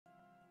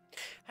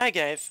Hi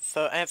guys,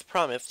 so as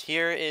promised,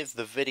 here is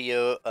the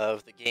video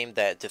of the game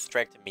that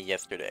distracted me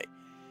yesterday.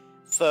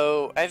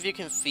 So, as you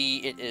can see,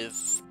 it is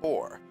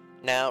Spore.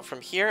 Now,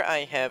 from here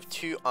I have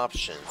two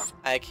options.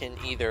 I can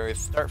either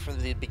start from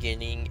the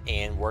beginning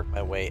and work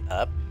my way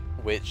up,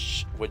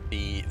 which would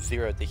be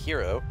Zero to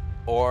Hero,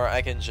 or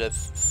I can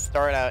just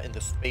start out in the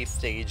space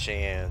stage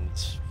and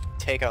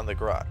take on the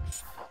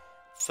Groks.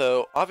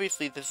 So,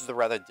 obviously this is a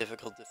rather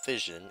difficult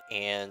decision,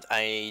 and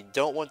I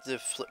don't want to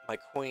flip my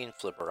coin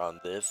flipper on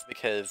this,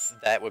 because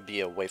that would be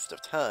a waste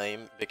of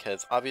time,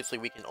 because obviously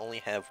we can only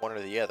have one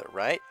or the other,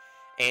 right?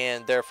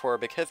 And therefore,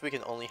 because we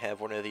can only have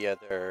one or the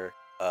other,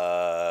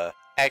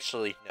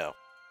 actually, no.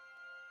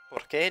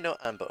 ¿Por qué no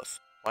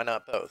ambos? Why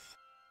not both?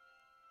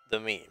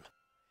 The meme.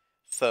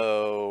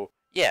 So,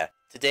 yeah,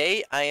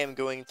 today I am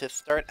going to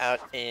start out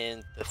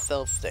in the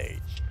cell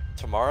stage.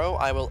 Tomorrow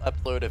I will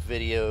upload a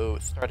video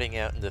starting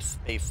out in the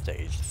space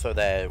stage, so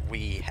that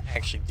we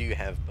actually do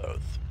have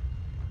both.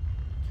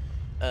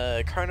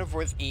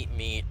 Carnivores eat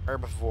meat,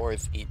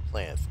 herbivores eat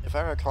plants. If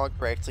I recall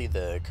correctly,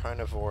 the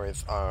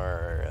carnivores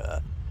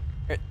are,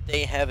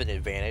 they have an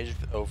advantage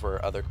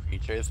over other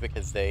creatures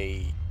because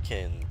they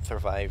can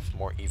survive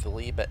more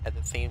easily, but at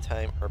the same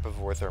time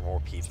herbivores are more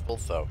peaceful,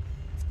 so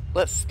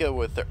let's go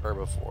with the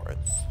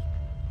herbivores.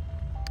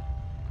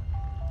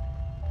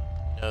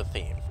 No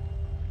theme.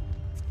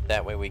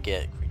 That way we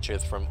get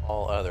creatures from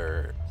all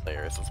other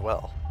players as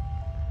well.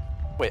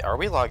 Wait, are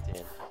we logged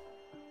in?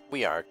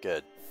 We are,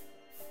 good.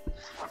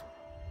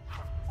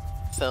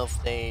 Cell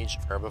stage,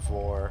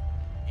 herbivore,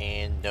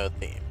 and no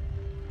theme.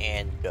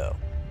 And go.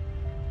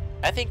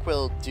 I think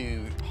we'll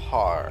do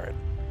hard,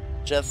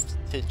 just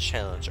to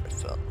challenge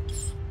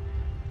ourselves.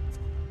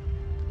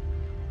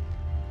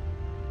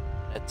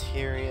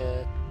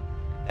 Materia,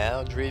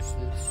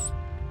 Aldrisis.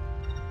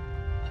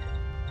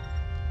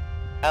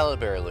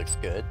 Owlbear looks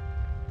good.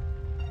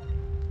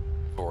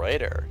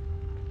 Brighter.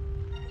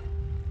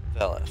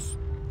 Velis.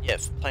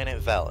 Yes,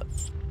 planet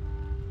Velis.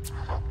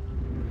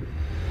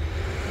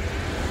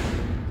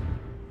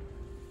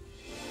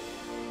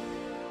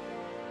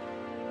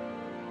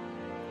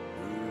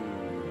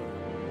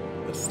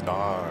 Ooh, the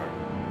star.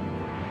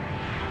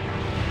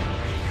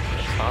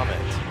 The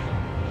comet.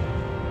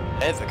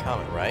 That is a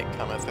comet, right?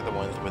 Comets are the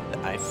ones with the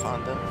ice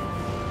on them.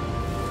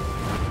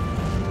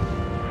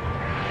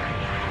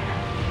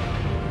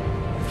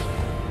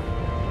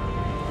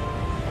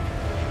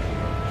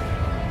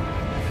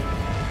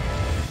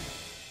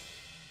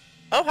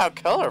 Oh, how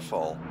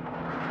colorful!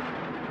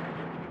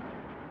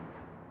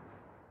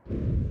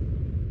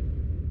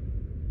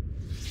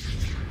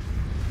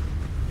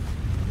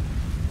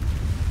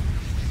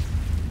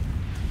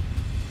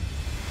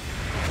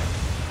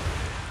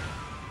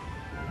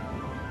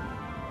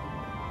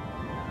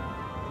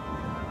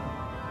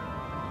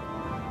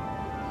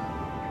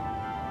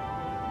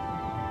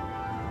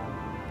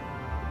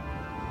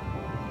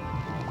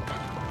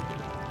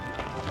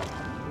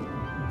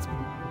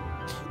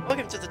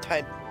 Welcome to the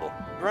Tide Pool.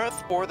 Throughout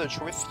Spore, the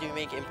choices you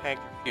make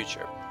impact your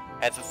future.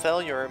 As a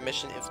cell, your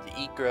mission is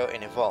to eat, grow,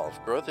 and evolve.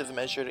 Growth is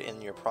measured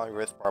in your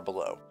progress bar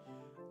below.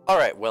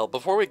 Alright, well,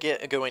 before we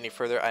go any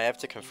further, I have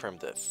to confirm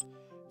this.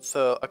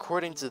 So,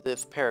 according to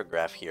this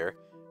paragraph here,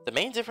 the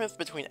main difference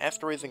between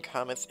asteroids and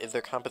comets is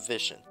their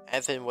composition,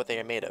 as in what they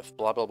are made of,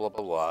 blah blah blah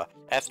blah blah.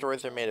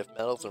 Asteroids are made of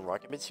metals and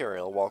rocky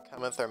material, while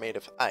comets are made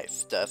of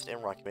ice, dust,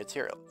 and rocky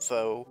material.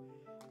 So,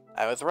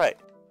 I was right.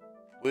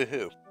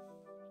 Woohoo.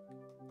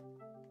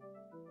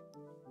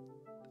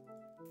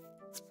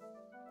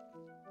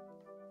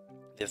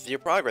 This is your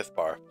progress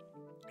bar.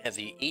 As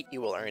you eat,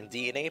 you will earn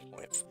DNA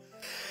points.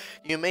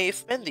 You may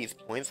spend these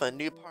points on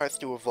new parts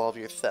to evolve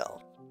your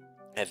cell.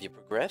 As you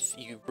progress,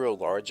 you grow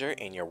larger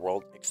and your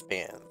world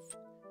expands.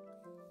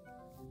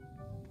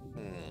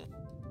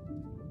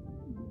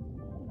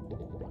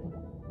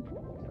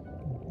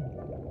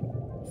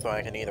 So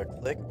I can either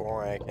click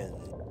or I can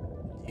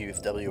use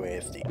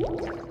WASD.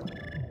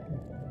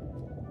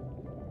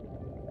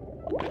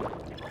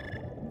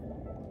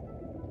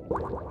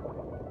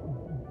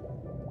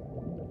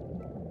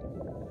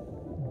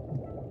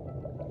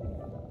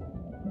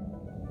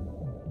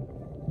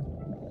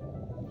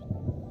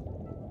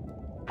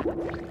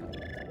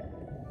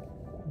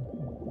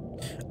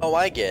 Oh,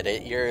 I get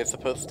it. You're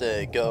supposed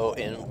to go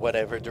in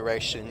whatever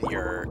direction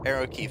your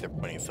arrow keys are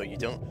pointing, so you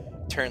don't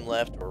turn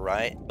left or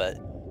right, but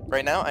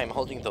right now I'm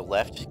holding the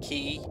left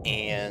key,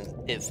 and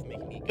it's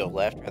making me go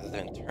left rather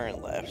than turn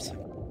left.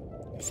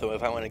 So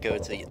if I want to go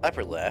to the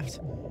upper left,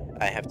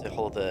 I have to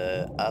hold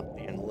the up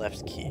and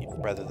left key,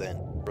 rather than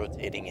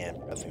rotating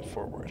and pressing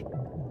forward.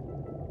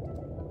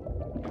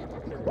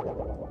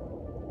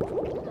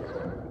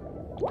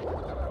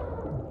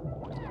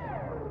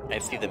 I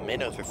see the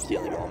minnows are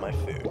stealing all my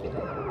food.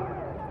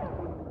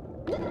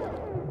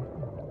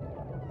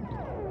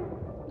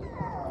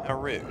 How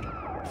rude.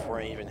 Before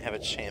I even have a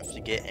chance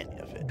to get any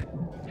of it.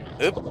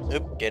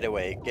 Oop, get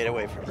away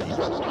from me.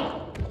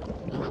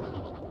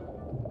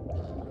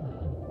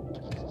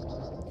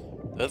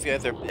 Those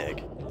guys are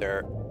big.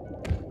 They're...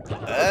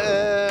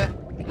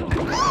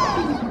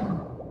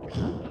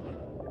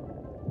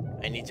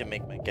 I need to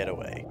make my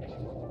getaway.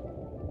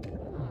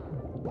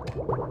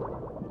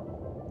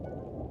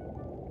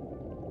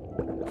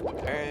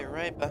 Hey,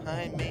 right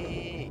behind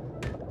me!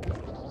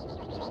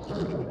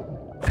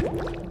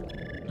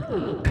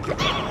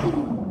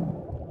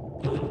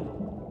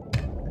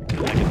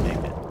 I can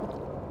make it.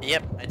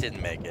 Yep, I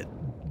didn't make it.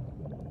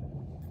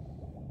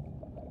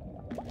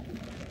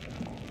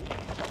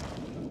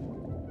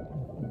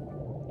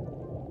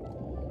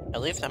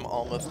 At least I'm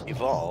almost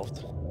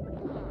evolved.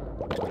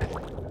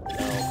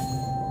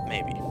 No,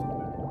 maybe.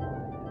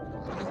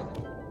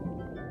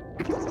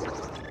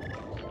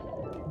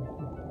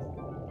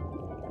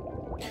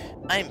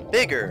 I'm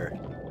bigger!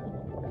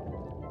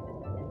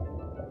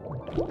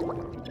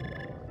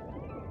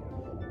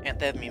 And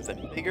that means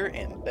I'm bigger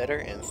and better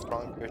and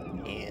stronger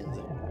and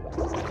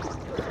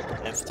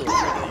I'm still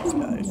afraid of these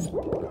guys.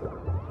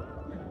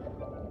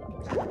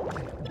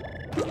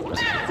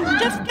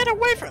 Just get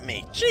away from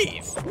me!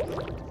 Jeez!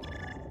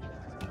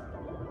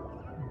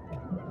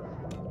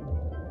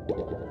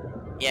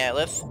 Yeah,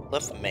 let's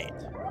mate.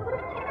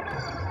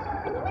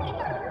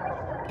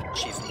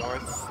 She's more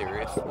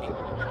seriously.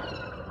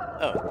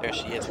 Oh, there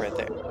she is right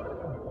there.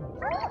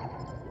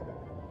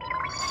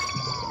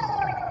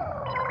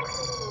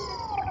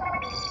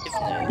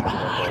 Isn't it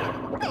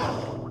adorable?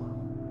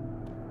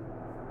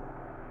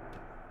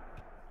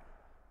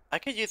 I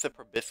could use a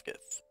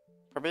proboscis.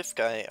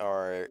 Proboscis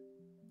are...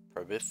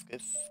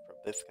 Proboscis?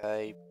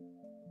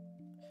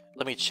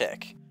 Let me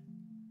check.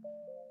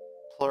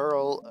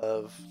 Plural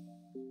of...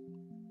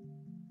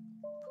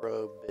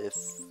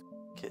 proboscis.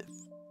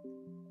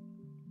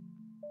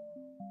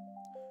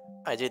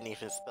 I didn't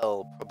even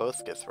spell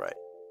proboscis right.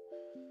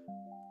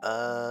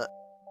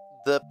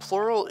 The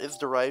plural is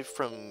derived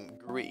from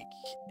Greek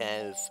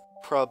as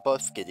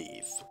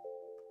proboscides.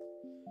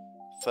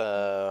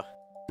 So...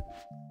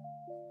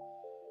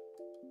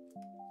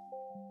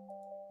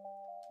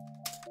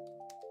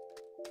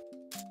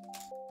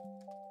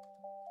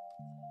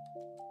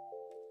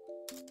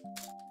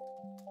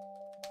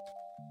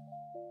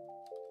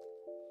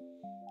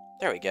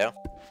 there we go.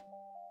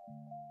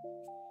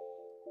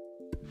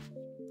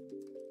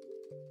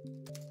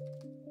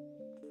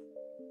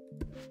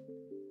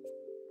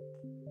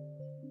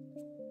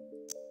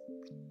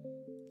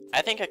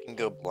 I think I can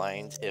go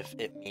blind if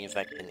it means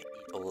I can eat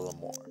a little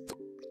more.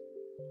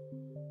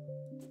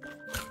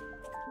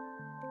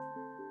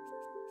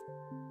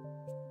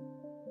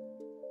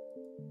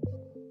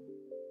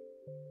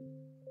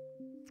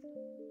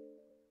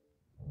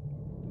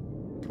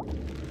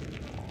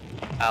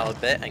 I'll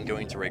bet I'm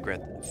going to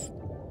regret this.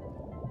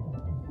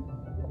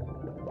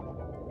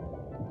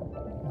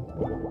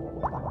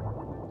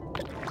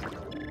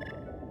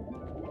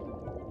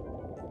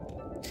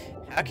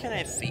 How can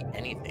I see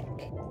anything?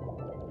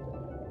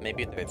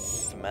 Maybe there's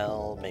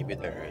smell, maybe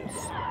there's...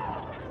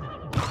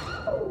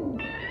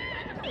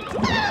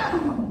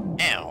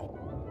 Ow!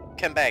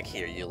 Come back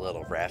here, you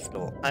little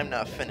rascal. I'm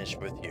not finished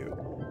with you.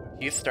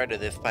 You started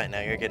this fight, now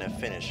you're gonna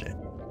finish it.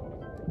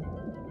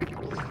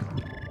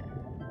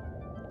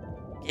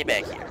 Get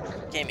back here.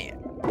 Come here.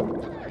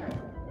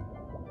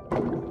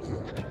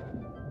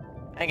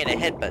 I'm gonna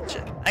headbutt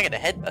you. I'm gonna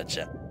headbutt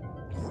you.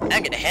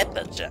 I'm gonna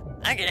headbutt you.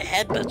 I'm gonna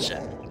headbutt you.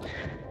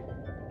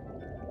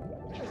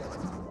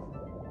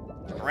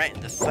 Right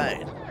in the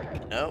side.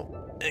 No.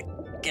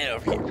 Get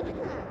over here.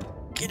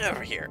 Get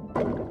over here.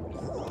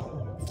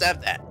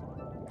 Stop that.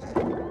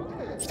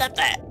 Stop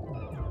that.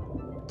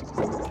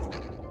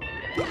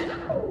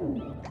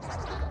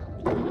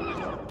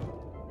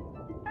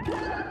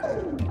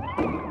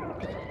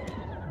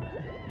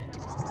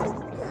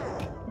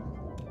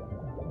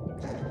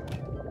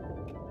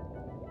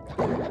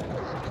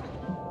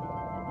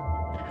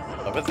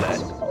 What was that?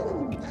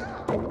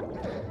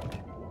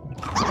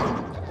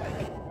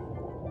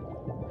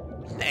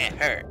 That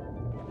hurt.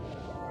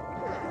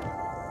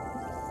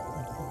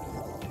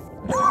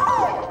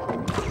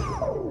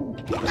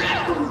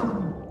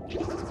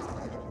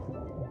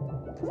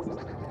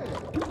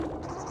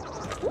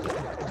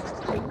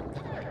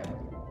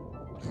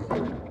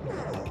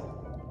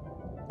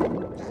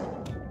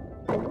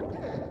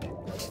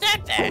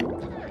 Stop that!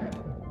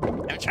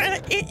 I'm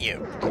trying to eat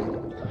you.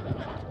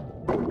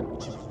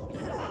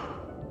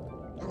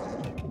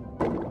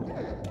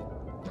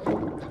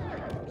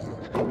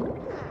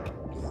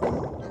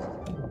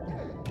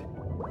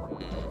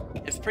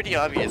 It's pretty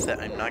obvious that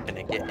I'm not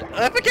gonna get it.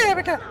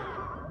 Abigail!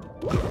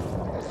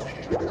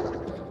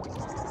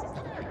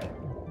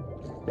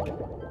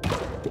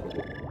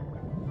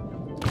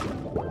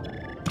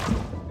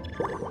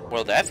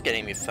 Well, that's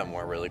getting me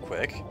somewhere really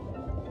quick.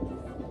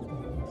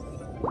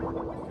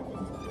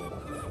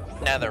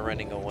 Now they're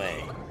running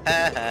away.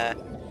 Haha.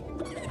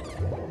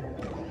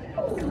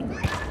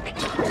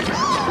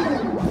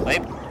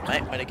 Wait,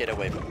 might want to get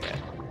away from that.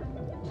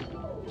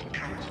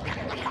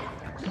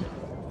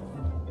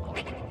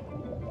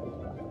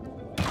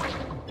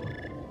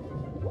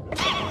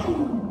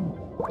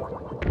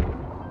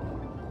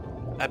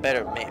 I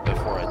better mate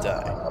before I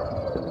die.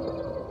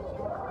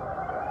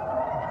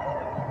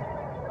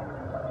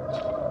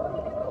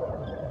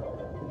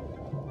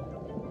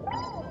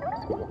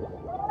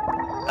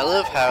 I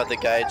love how the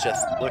guy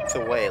just looks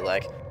away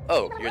like,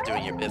 oh, you're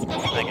doing your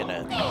business. I'm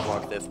gonna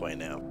walk this way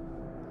now.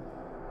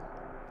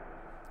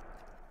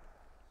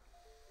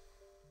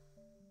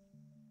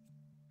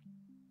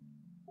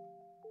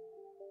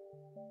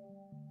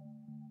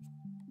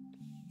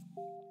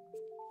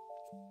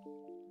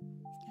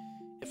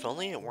 If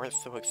only it weren't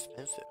so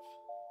expensive.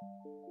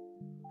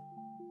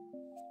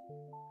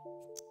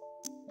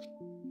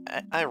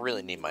 I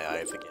really need my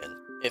eyes again.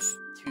 It's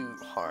too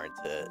hard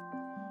to...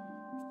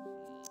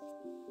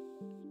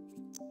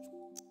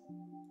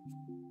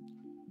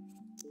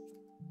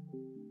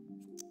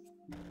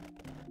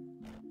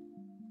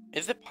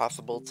 Is it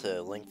possible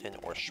to lengthen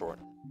or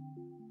shorten?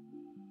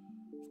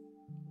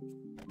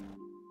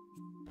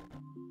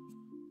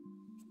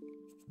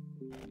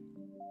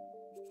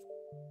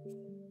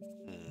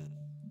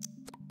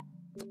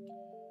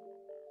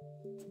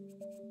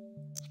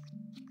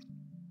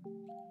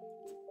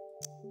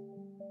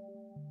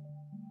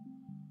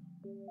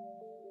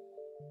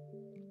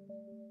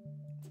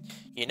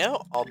 You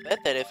know, I'll bet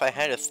that if I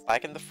had a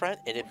spike in the front,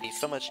 it'd be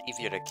so much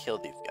easier to kill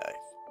these guys.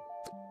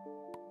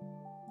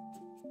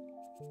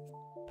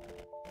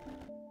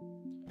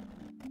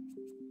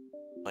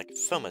 Like,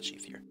 so much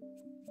easier.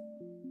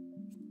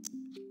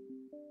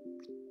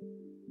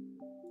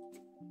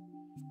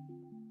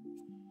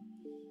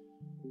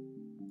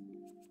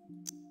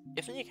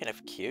 Isn't he kind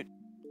of cute?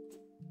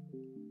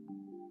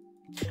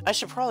 I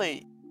should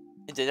probably...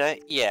 Did I?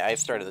 Yeah, I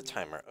started the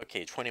timer.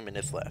 Okay, 20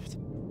 minutes left.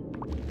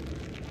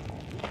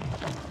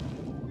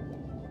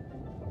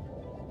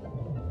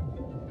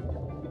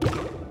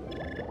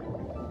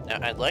 Now,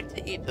 I'd like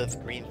to eat those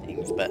green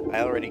things, but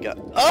I already got...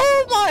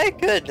 Oh my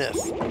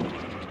goodness!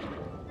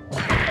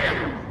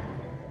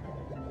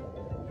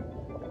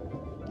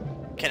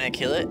 Can I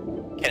kill it?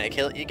 Can I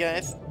kill it, you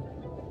guys?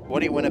 What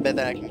do you want to bet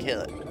that I can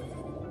kill it?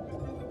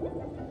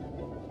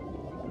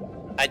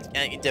 I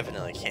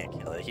definitely can't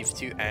kill it. He's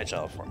too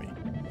agile for me.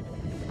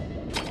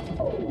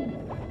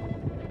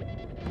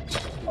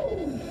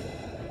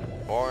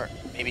 Or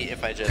maybe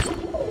if I just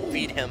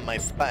feed him my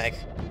spike.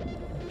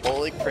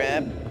 Holy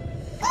crap.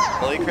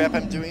 Holy crap,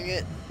 I'm doing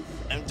it.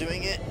 I'm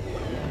doing it.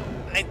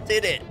 I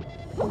did it.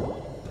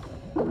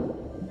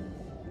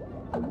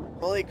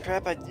 Holy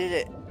crap, I did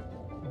it.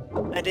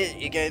 I did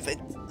it, you guys.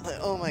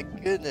 Oh my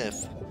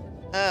goodness.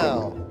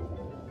 How?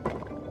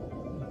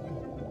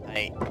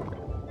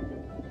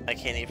 I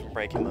can't even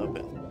break him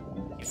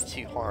open. He's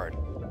too hard.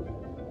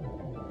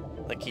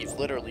 Like, he's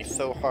literally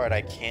so hard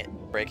I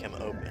can't break him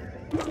open.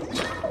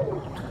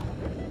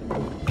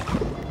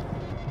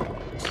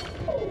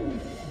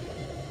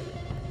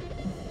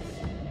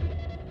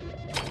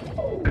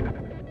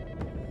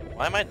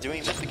 Why am I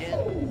doing this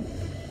again?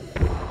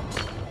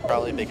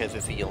 Probably because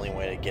it's the only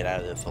way to get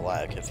out of this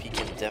alive, because he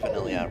can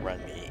definitely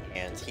outrun me,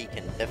 and he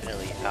can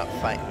definitely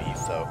outfight me,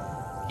 so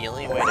the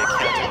only way to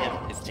counter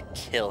him is to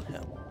kill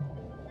him.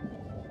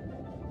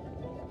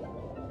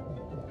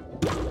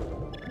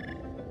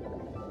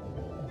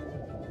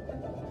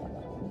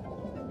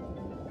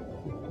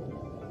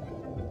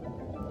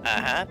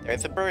 Uh-huh,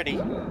 there's a birdie.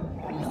 No.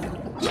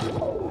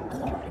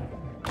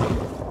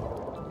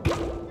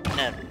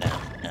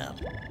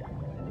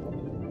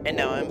 And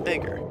now I'm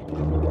bigger.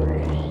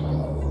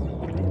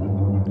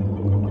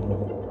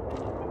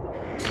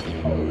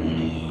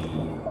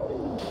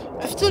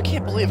 I still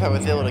can't believe I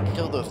was able to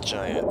kill those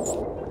giants.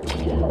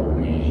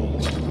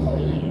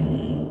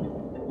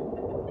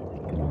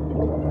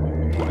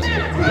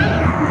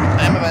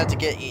 I'm about to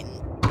get eaten.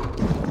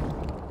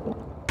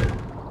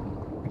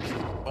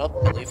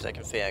 Well, at least I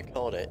can say I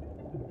called it.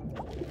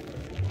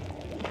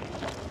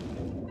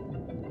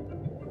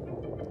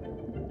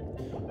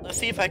 Let's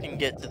see if I can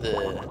get to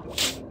the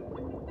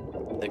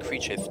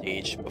creature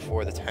stage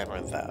before the time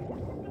runs out.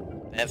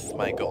 That's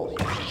my goal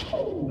here.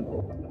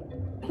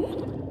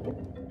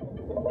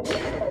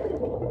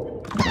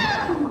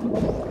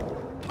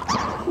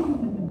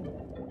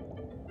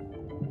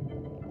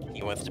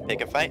 He wants to pick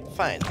a fight?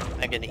 Fine,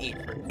 I'm gonna eat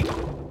first.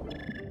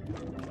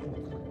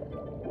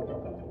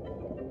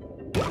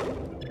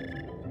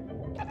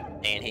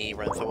 And he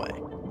runs away.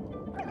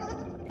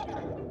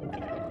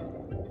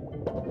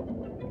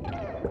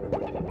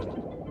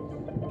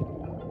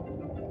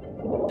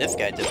 This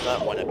guy does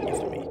not want a piece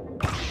of me.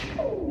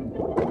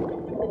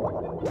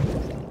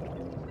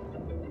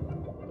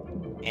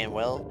 And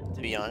well,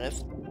 to be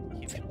honest,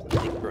 he's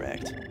completely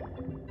correct.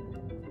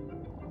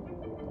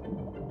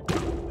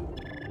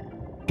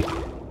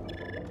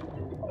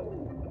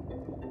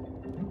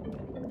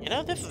 You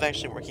know, this is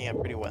actually working out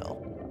pretty well.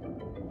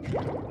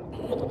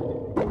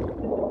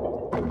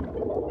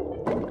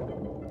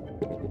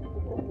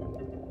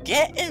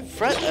 Get in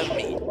front of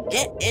me!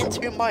 Get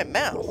into my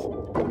mouth!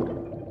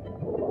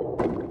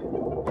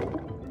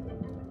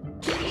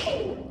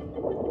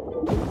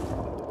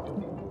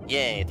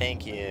 Yay,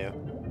 thank you.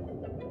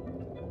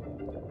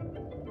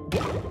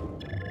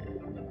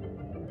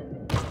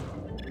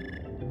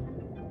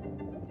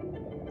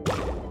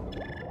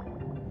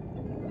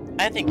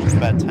 I think it's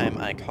about time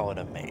I call it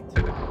a mate.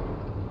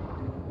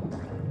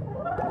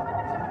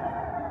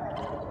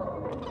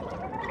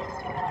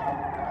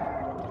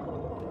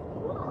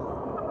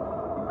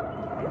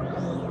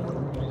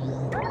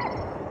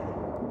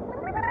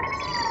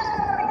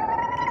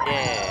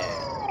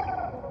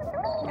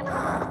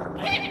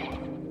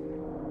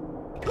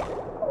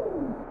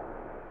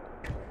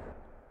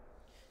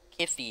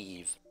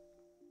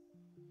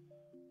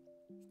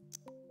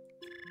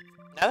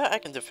 Now that I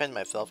can defend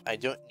myself, I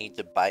don't need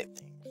to buy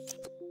things.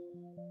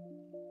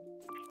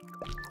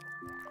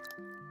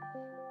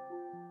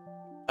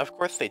 Of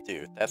course they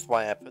do. That's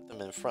why I put them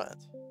in front.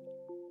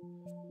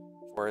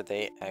 Where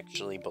they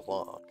actually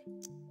belong.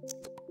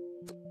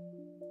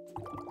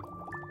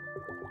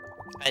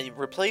 I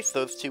replaced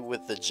those two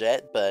with the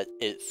jet, but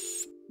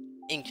it's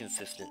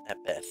inconsistent at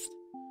best.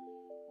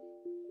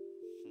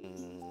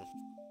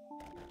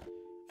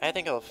 I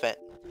think I'll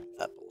fatten him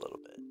up a little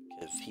bit,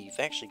 because he's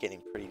actually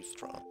getting pretty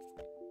strong.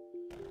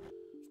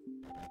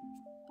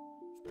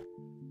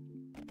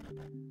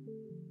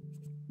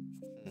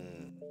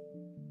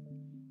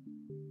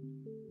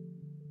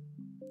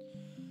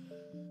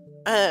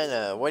 I don't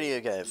know, what do you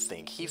guys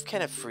think? He's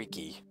kind of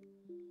freaky.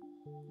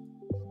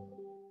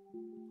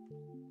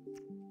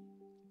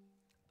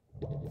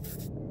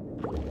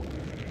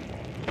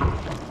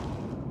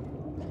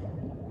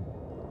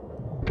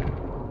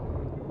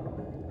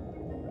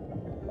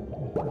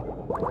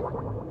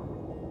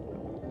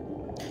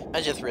 I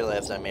just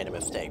realized I made a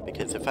mistake,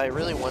 because if I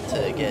really want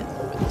to get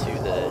to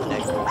the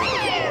next movie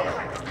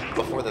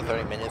before the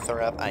 30 minutes are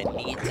up, I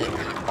need to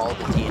eat all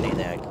the DNA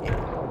that I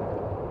can.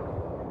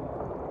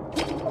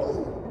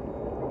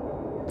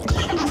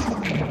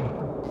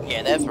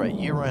 Yeah, that's right,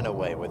 you run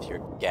away with your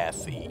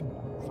gassy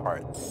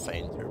hearts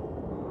and your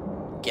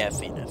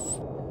gassiness.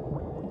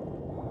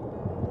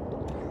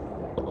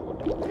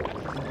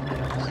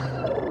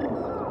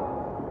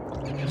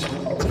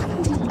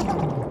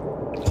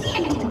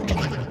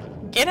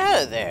 Get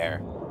out of there!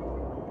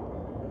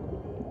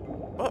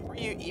 What were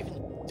you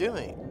even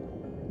doing?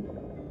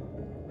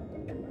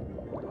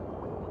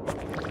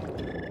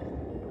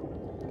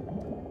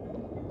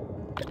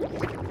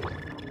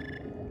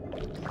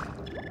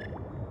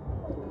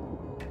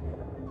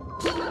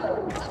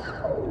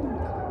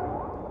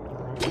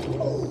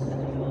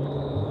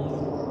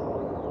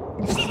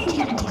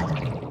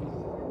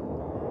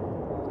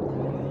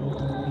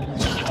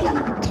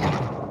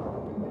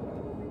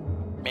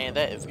 Man,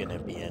 that is gonna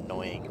be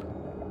annoying.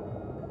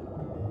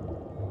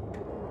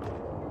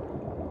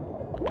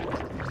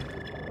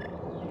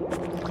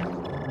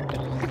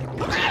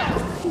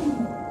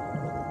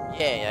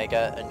 Yay, I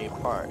got a new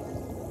part.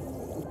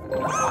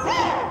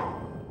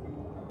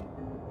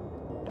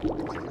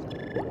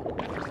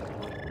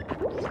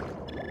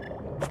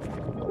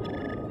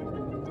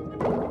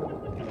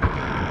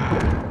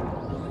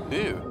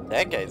 Ooh,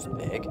 that guy's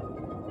big.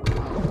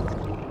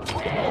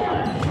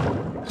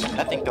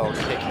 I think I'll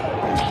kick him.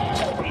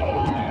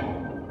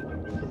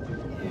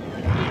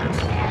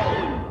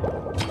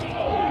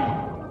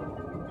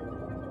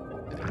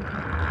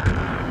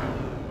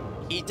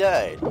 He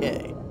died,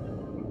 yay.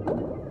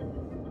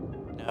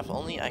 Now if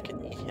only I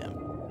could eat him.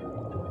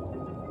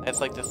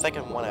 That's like the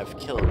second one I've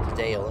killed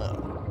today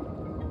alone.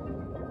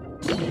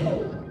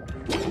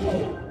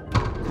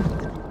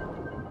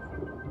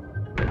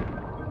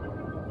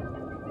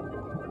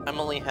 I'm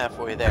only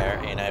halfway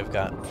there, and I've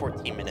got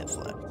 14 minutes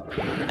left.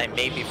 I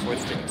may be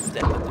forced to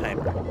extend the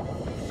timer.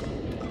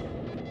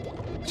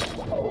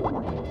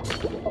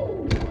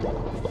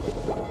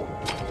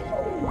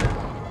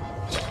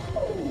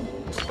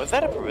 Was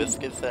that a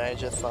proboscis that I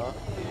just saw?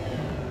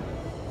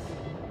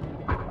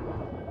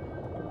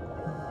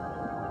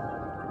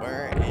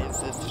 Where is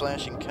this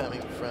flashing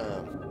coming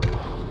from?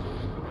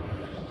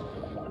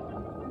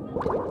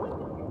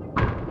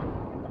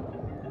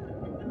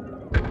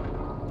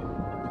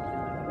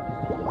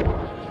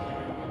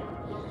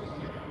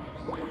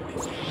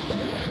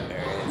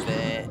 Where is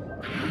it?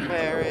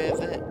 Where is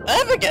it?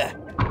 Abigail!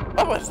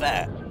 What was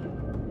that?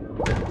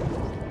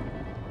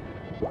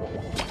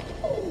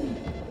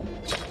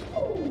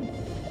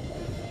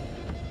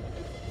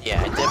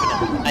 Yeah,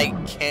 I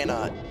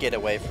cannot get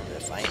away from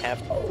this. I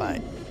have to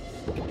fight.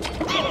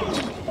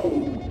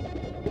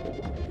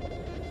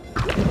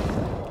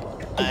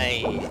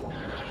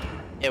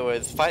 It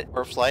was fight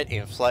or flight,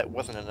 and flight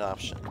wasn't an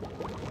option.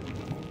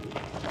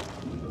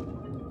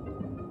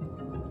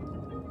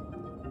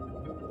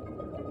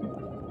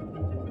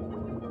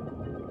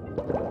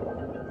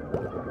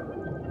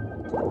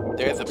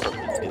 There's a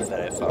proboscis that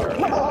I saw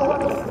earlier.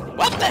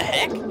 What the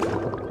heck?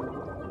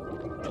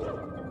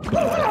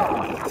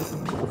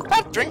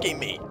 Stop drinking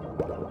me!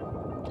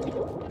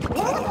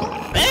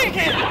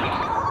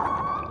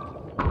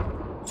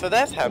 So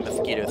that's how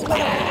mosquitoes kill.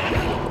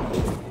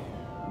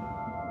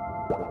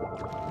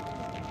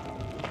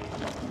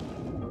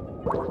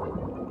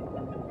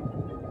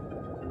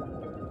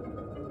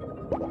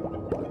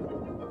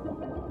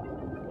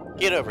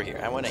 Get over here,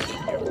 I want to eat you.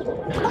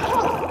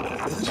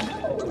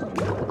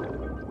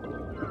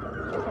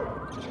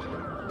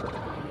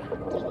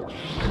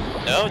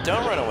 No,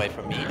 don't run away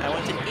from me, I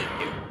want to eat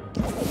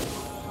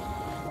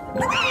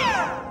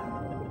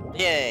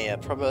you. Yay, a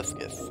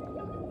proboscis.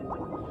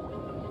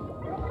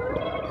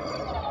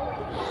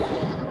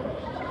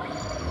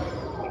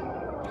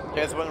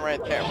 There's one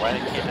right there, why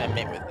can't I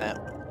mate with that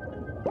one?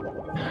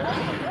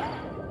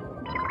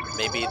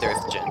 Maybe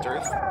there's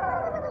genders?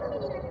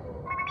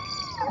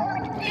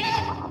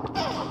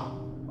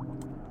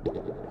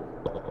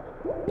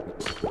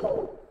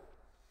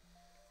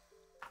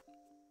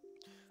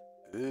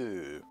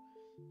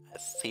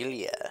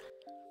 Celia.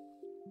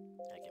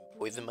 I can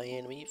poison my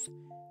enemies.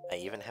 I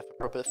even have a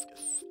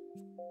proboscis.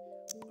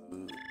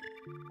 Ooh.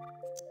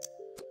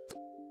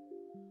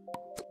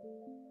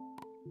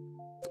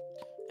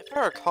 If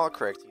I recall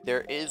correctly,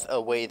 there is a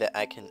way that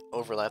I can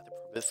overlap the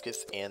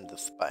proboscis and the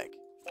spike.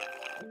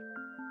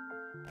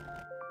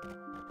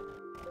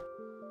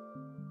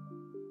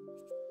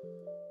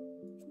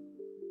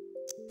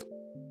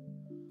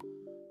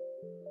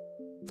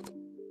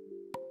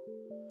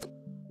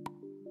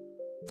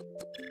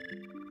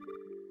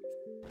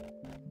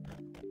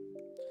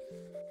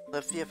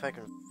 Let's see if I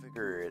can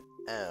figure it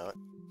out.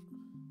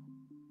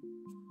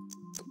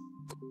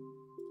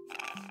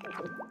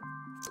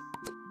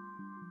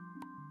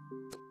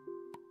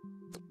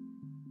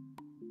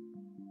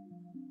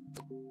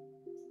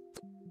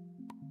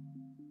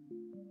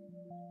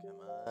 Come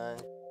on.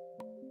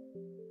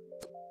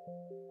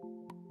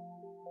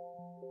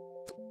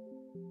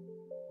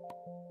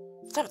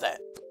 Stop that!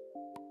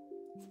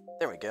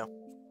 There we go.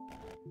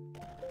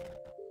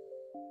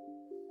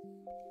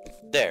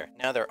 There,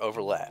 now they're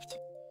overlapped.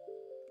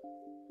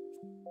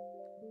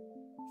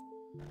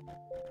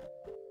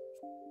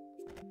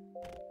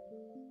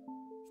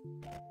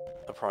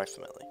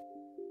 Approximately.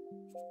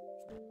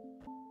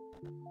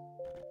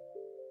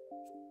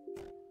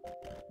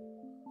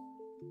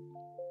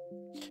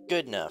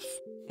 Good enough.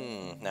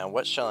 Now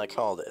what shall I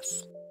call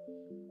this?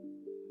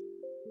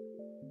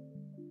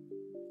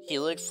 He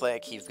looks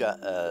like he's got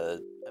a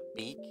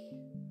beak.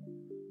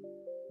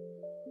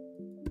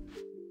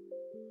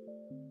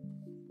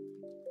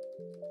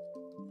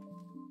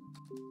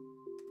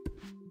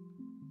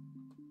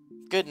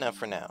 Good enough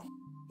for now.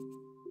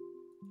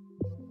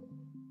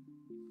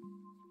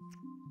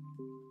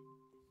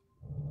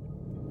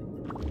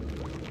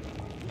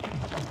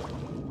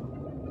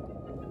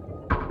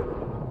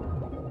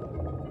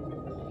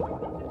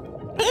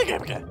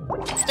 Okay.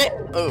 Stay.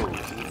 Oh,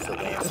 he's a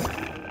lancer.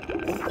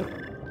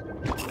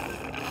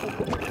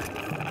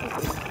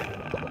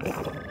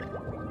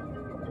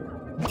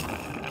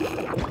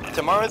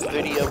 Tomorrow's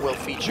video will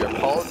feature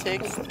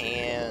politics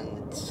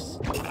and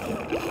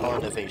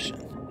colonization.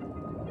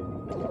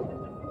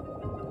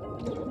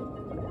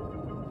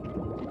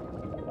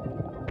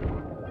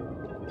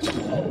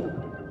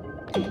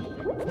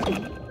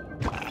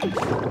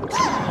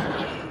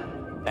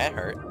 That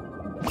hurt.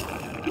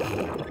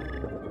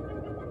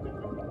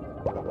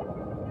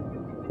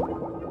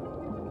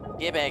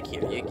 Get back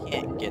here. You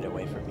can't get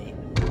away from me.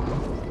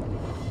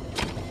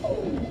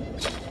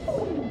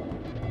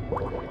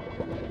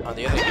 On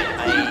the other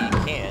hand, I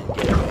can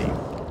get away.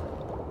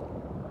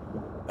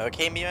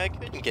 Okay, maybe I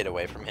couldn't get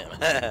away from him.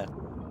 I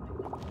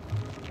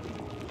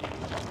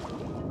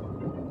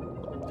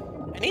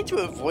need to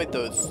avoid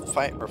those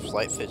fight or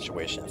flight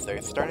situations.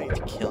 They're starting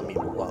to kill me a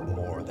lot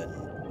more than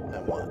I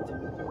want.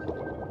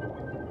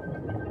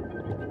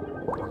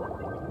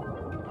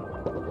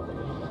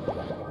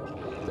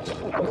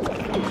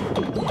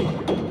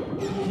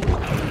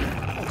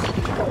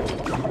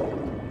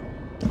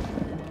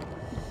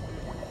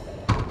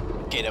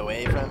 Get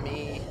away from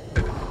me.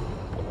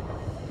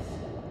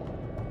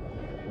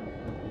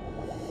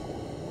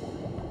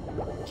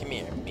 Come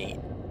here, meat.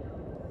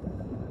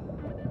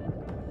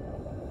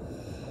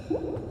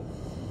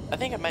 I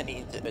think I might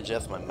need to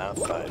adjust my mouth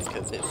size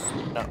because it's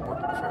not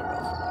working very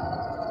well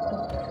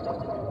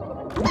for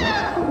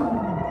me.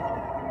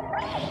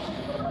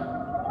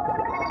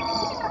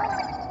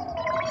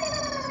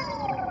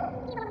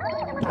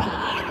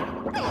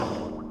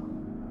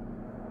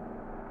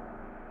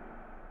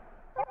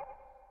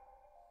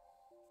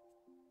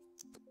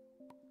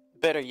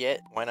 Better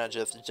yet, why not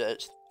just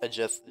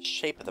adjust the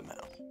shape of the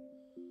mouth?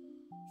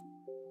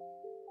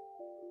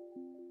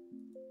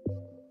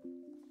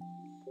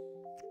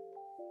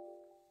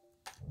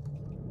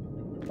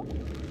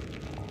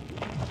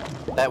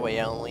 That way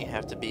I only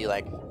have to be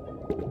like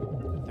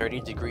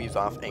 30 degrees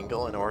off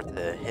angle in order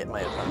to hit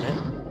my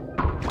opponent.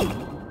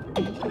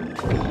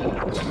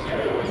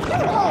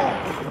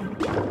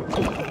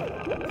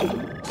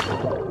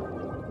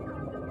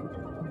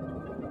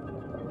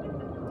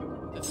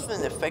 This is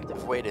an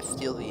effective way to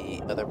steal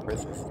the other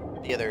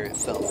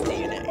cell's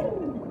DNA.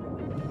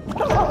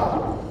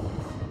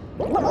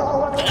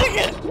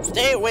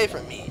 Stay away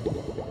from me,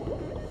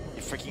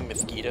 you freaking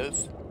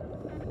mosquitoes.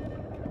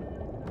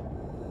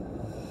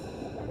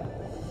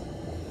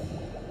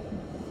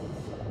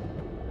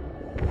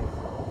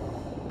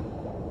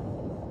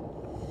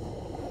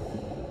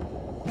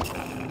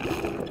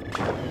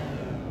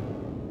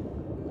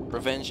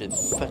 Revenge is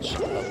such a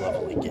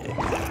lovely game.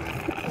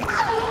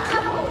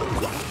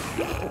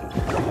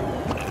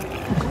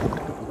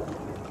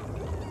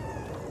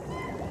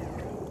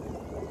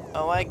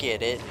 Oh, I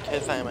get it.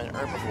 Because I'm an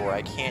herbivore,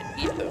 I can't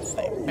eat those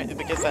things.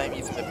 Because I'm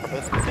using the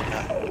proboscis and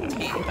not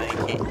teeth, I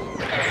can't eat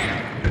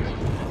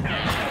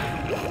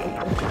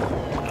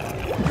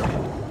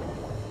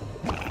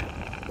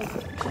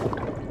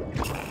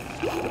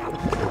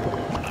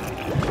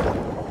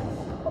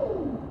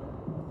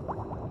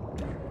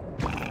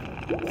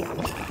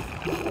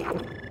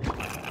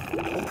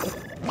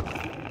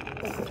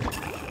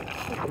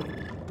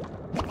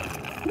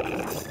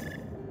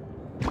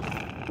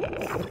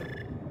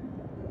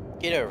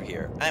Get over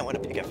here. I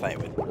want to pick a fight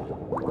with you.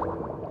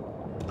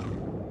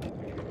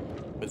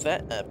 Was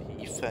that a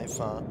piece I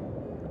saw?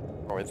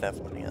 Or was that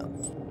something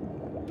else?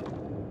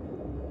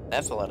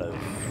 That's a lot of...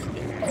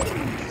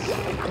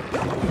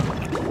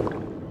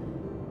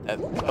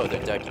 oh,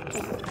 they're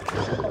duckies.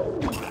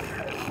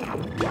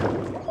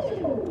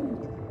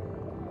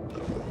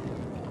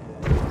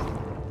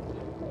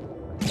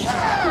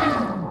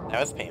 That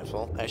was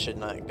painful. I should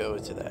not go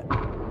to that.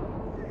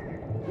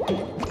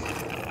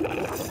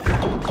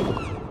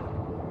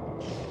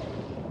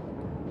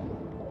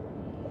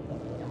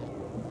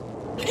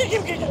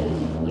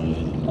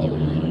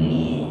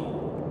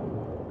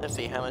 Let's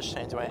see, how much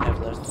time do I have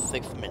left?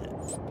 6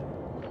 minutes.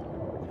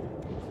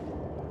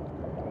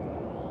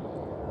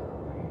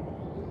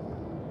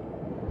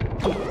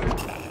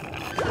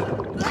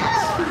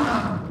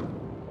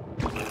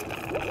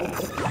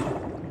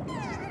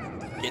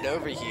 Get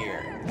over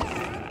here.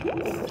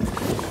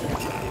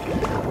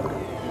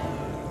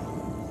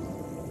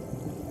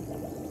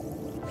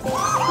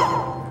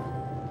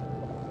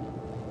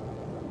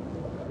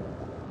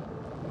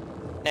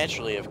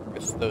 Naturally, of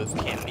course, those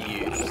can't be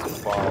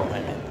used while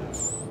I'm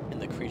in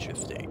the creature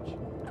stage.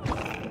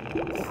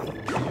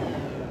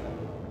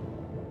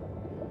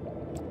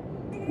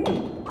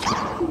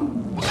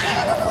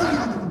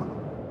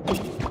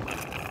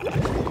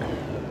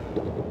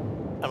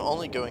 I'm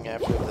only going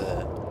after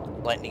the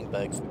lightning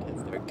bugs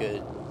because they're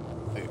good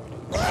food.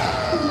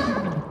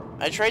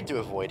 I tried to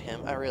avoid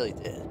him, I really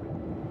did.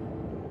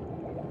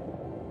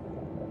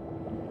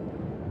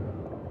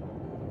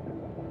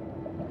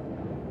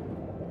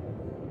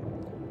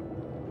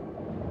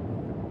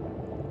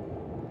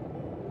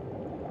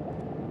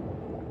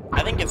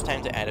 I think it's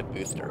time to add a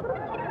booster.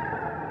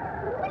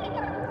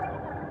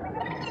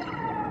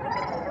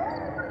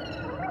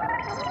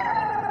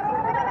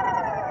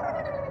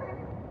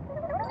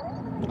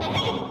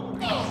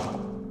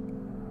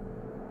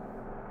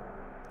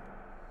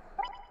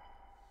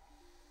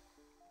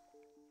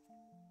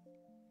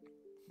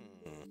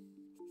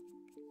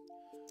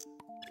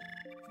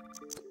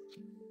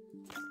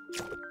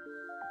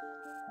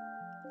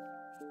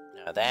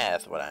 Now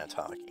that's what I'm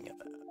talking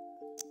about.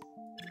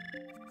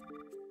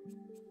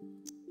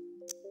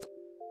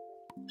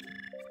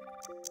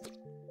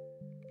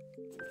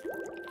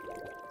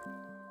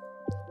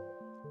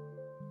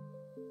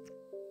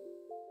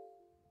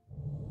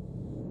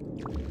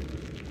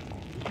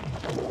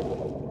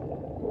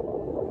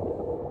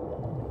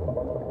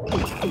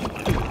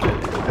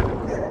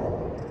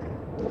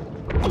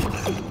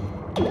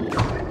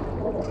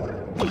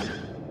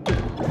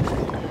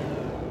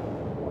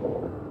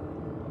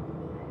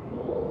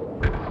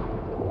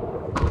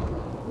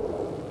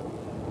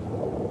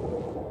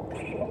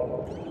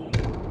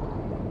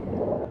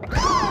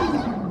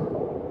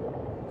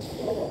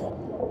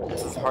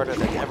 This is harder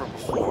than ever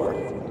before.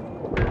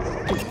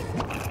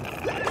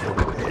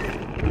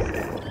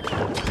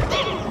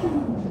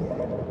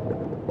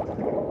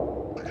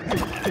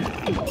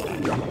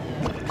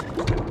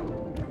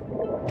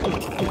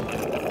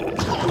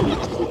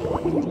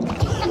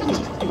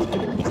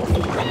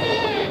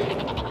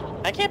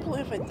 I can't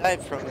believe I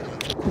died from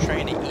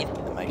trying to eat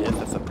him. I guess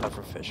that's a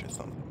pufferfish or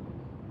something.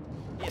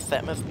 Yes,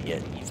 that must be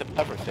it. He's a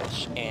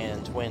pufferfish,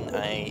 and when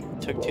I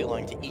took too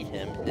long to eat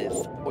him,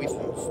 his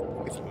poisoned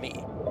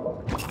me.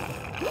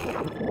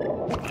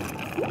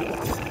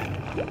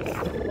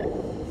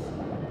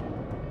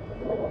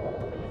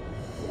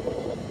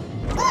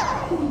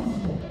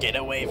 Get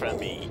away from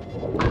me!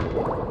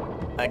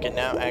 I can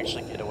now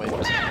actually get away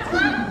from him.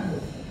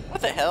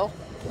 What the hell?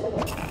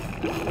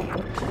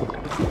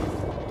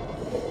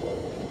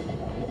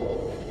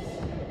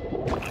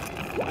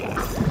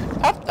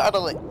 Stop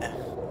dawdling!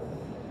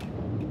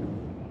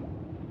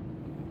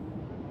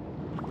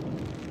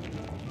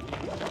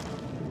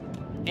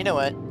 You know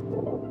what?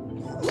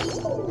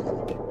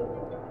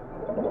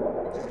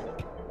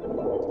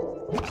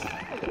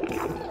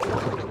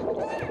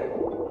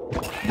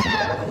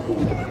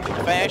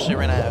 If I actually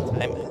run out of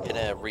time, I'm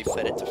gonna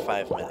reset it to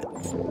 5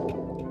 minutes.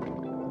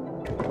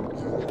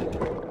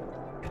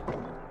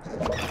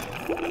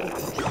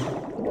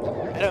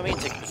 I don't mean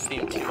to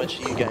consume too much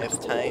of you guys'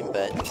 time,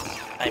 but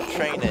I'm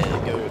trying to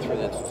go through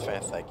this as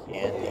fast as I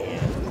can,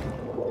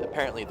 and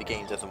apparently the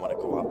game doesn't want to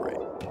cooperate.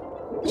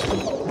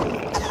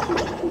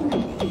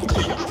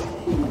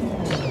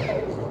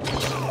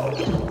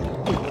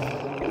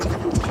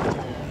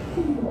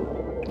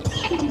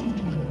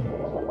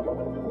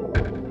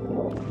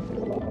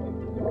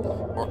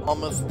 We're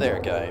almost there,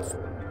 guys.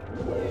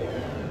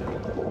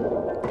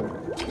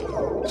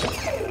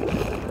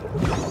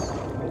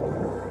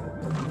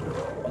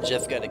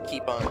 Just gotta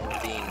keep on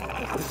being...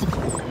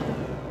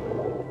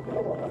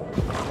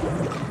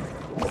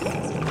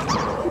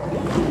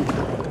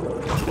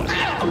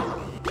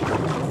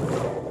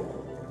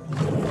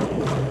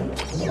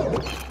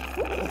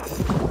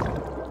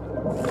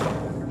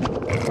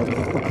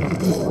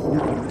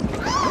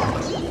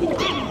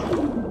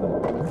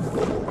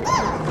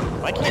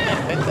 Why can't I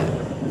hit that?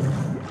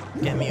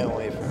 Get me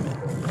away from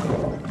environment.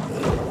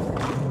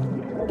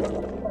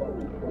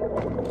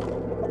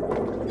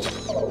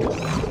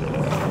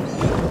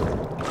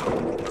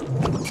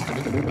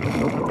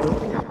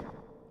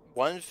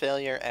 One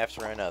failure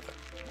after another.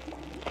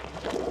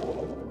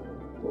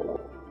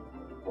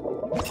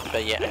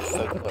 But yeah, I'm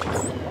so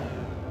close.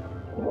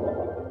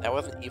 That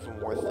wasn't even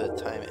worth the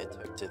time it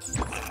took to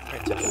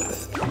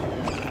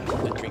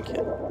drink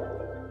it.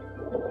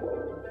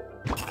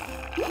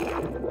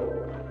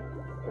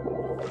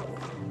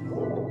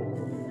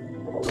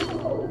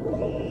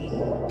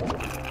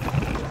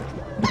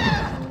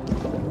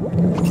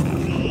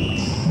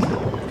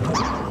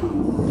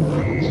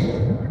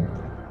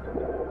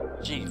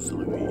 Jeez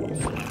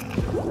Louise.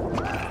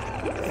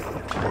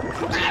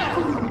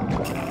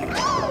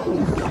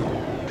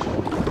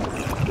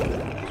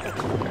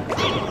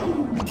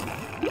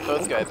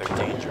 Those guys are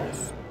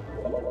dangerous.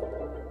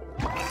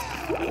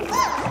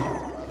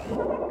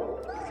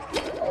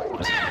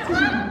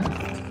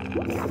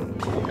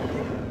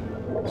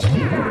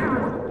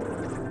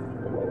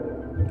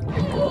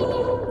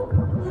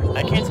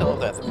 I can't tell if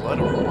that's blood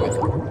or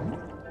poison.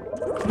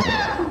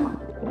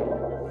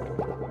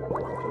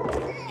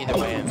 Either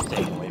way, I'm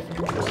staying away from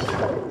it.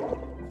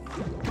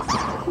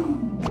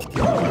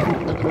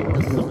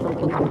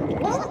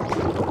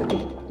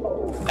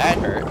 That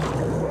hurt.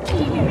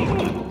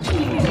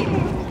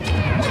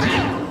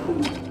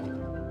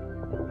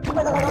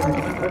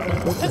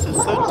 This is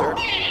so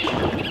dirty.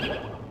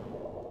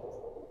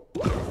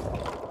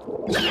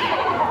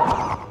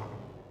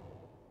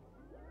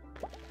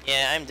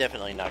 Yeah, I'm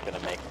definitely not gonna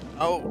make it.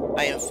 Oh,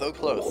 I am so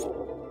close.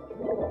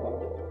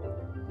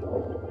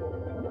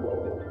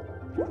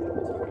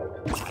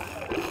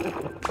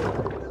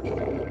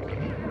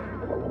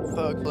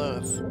 So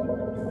close.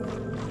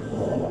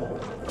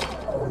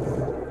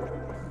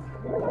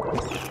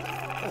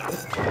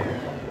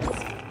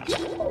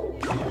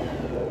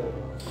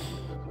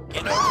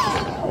 You know,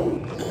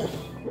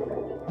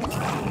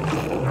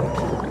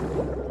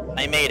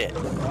 I made it.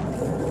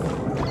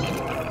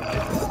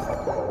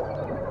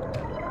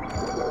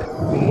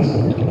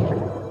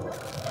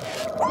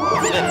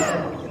 What's this?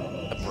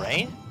 A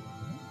brain?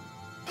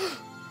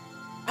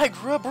 I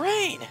grew a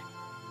brain!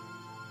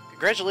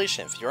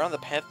 Congratulations, you're on the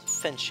path to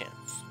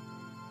sentience.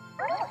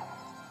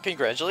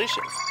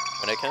 Congratulations!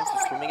 When it comes to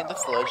swimming in the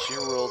sludge, you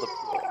rule the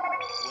pool.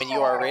 When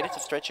you are ready to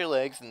stretch your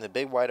legs in the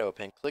big wide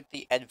open, click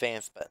the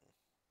Advance button.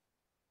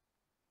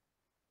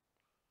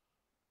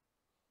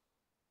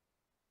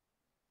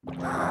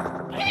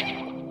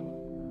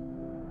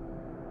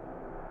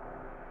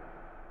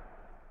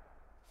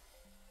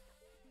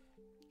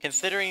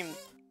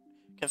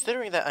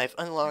 Considering that I've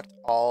unlocked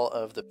all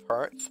of the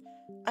parts,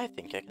 I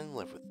think I can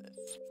live with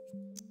this.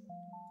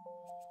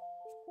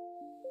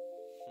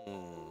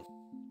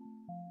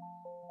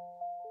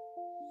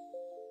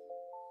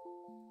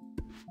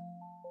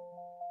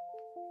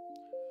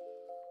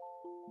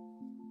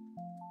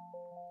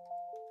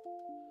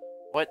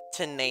 What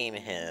to name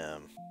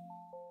him?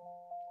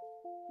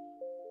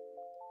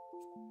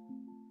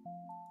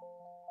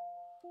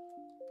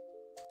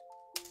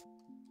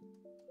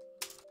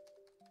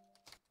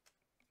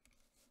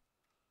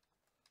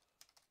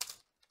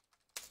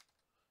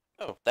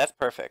 Oh, that's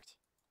perfect.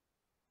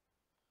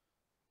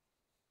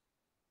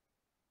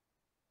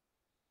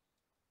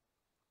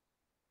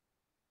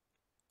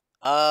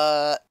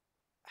 How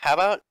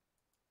about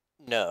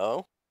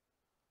no?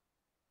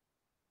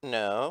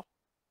 No.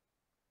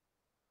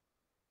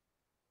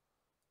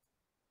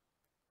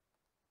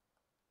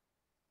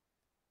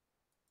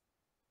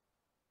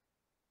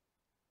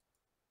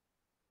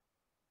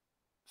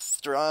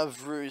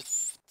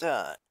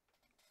 Stravrusta.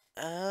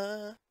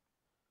 How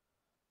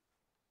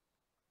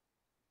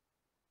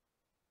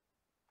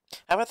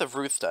about the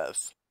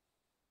Vroostas?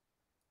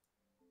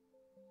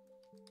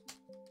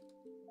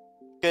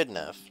 Good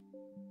enough.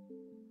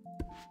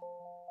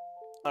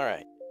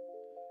 Alright.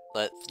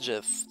 Let's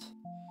just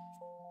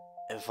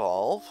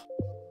evolve.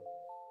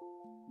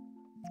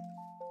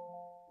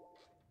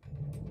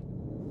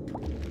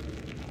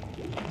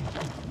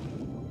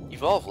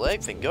 Evolve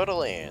legs and go to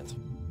land.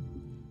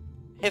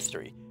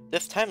 History.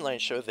 This timeline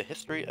shows the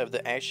history of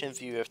the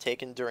actions you have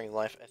taken during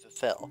life as a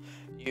cell.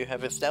 You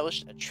have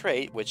established a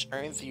trait which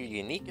earns you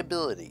unique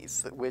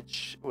abilities,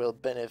 which will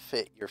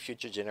benefit your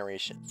future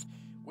generations.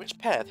 Which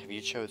path have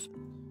you chosen?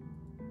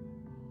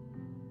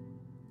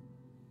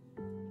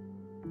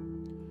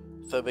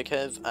 So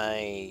because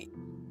I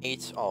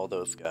ate all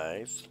those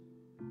guys,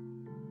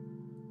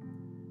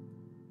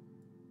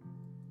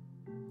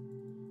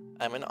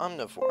 I'm an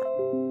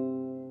omnivore,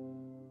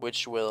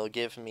 which will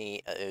give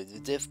me a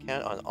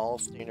discount on all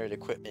standard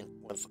equipment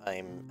once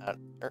I'm out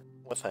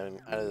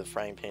of the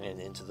frying pan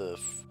and into the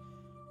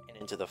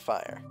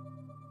fire.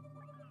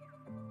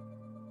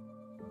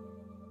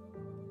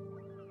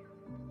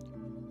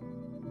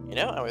 You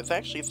know, I was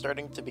actually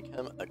starting to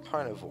become a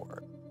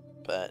carnivore,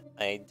 but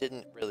I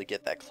didn't really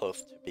get that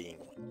close to being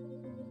one.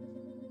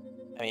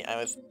 I mean, I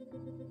was...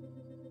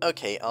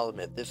 Okay, I'll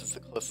admit, this is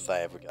the closest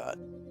I ever got.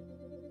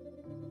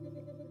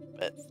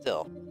 But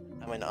still,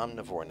 I'm an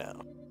omnivore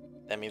now.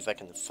 That means I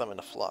can summon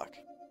a flock.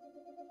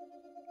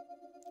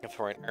 If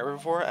I were an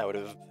herbivore, I would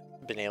have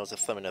been able to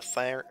summon a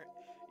siren,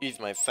 use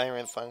my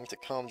siren song to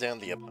calm down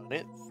the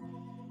opponents.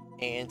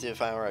 And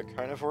if I were a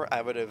carnivore,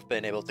 I would have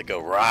been able to go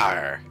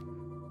roar.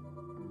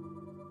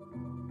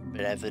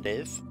 But as it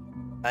is,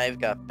 I've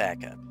got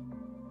backup.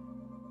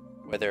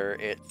 Whether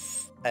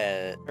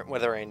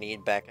I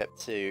need backup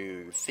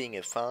to sing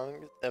a song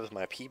of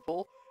my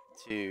people,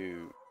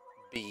 to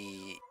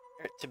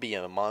be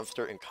a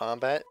monster in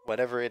combat,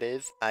 whatever it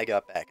is, I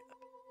got backup.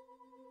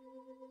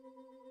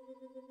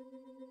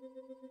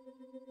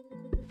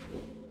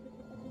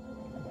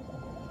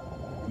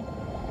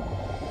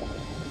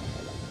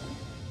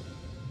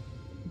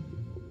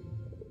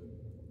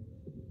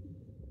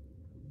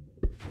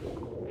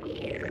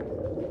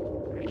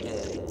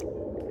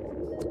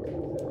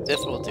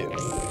 This will do.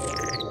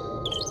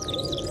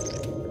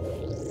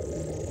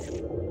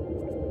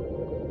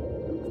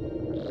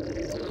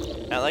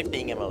 I like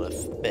being able to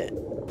spit.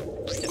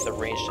 It's a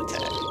ranged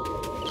attack.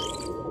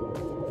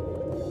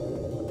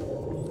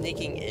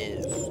 Sneaking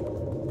is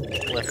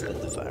less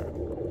than desirable.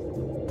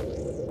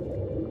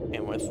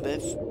 And what's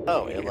this?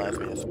 Oh, it allows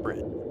me to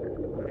sprint.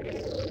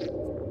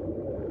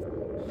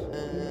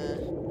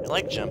 I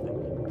like jumping.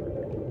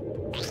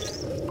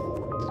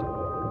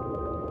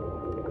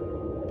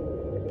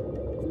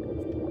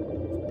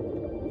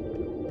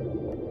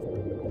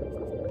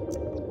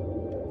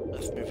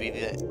 Let's move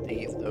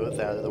those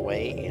out of the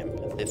way and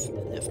put this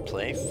in this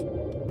place.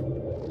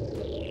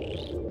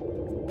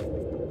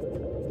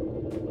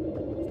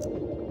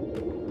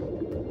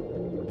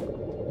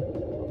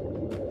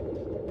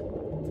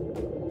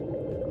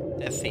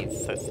 That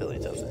seems so silly,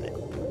 doesn't it?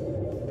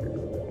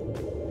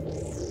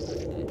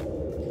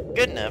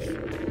 Good enough.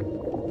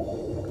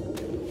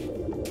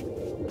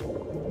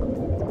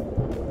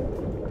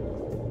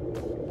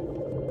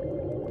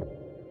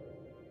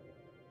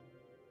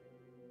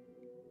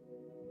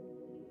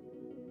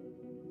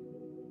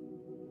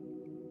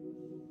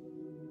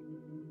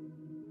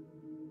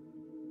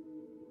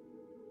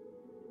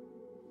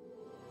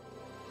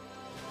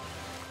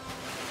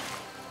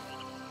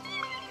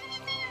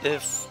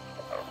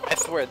 I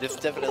swear, this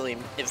definitely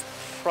is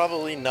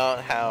probably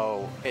not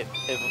how it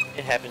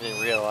happened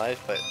in real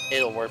life, but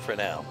it'll work for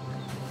now.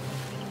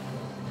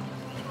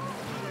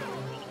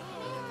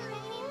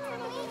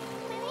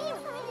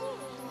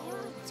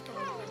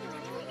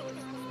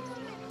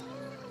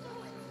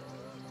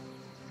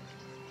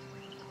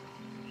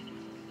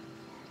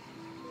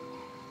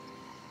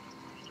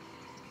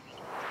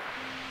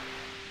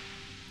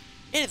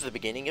 It is the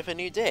beginning of a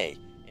new day,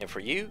 and for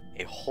you,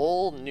 a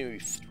whole new,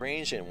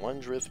 strange and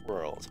wondrous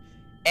world.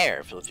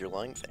 Air fills your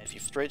lungs as you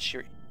stretch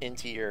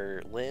into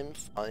your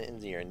limbs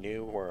into your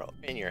new world,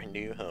 in your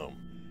new home.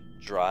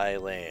 Dry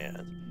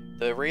land.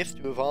 The race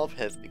to evolve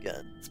has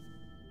begun.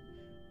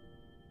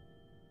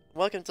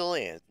 Welcome to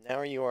land.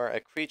 Now you are a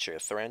creature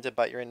surrounded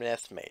by your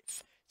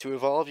nestmates. To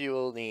evolve, you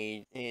will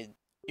need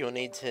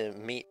to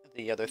meet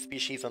the other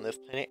species on this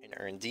planet and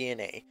earn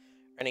DNA.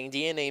 Earning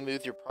DNA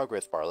moves your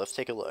progress bar. Let's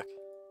take a look.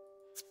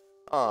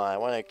 Oh, I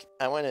want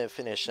to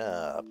finish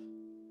up.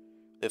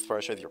 This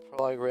bar shows your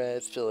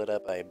progress. Fill it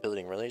up by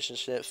building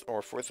relationships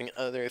or forcing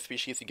other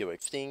species to go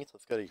extinct.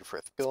 Let's go to your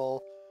first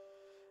goal.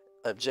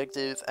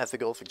 Objectives, as the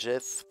goal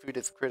suggests, food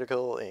is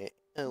critical,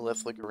 and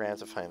let's look around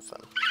to find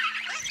some.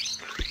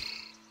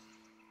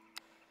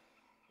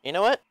 You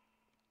know what?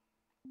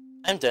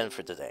 I'm done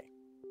for today.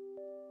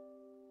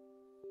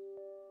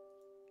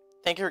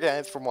 Thank you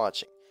guys for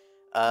watching.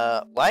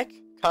 Like,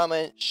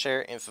 comment,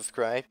 share, and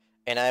subscribe,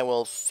 and I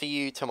will see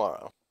you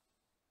tomorrow.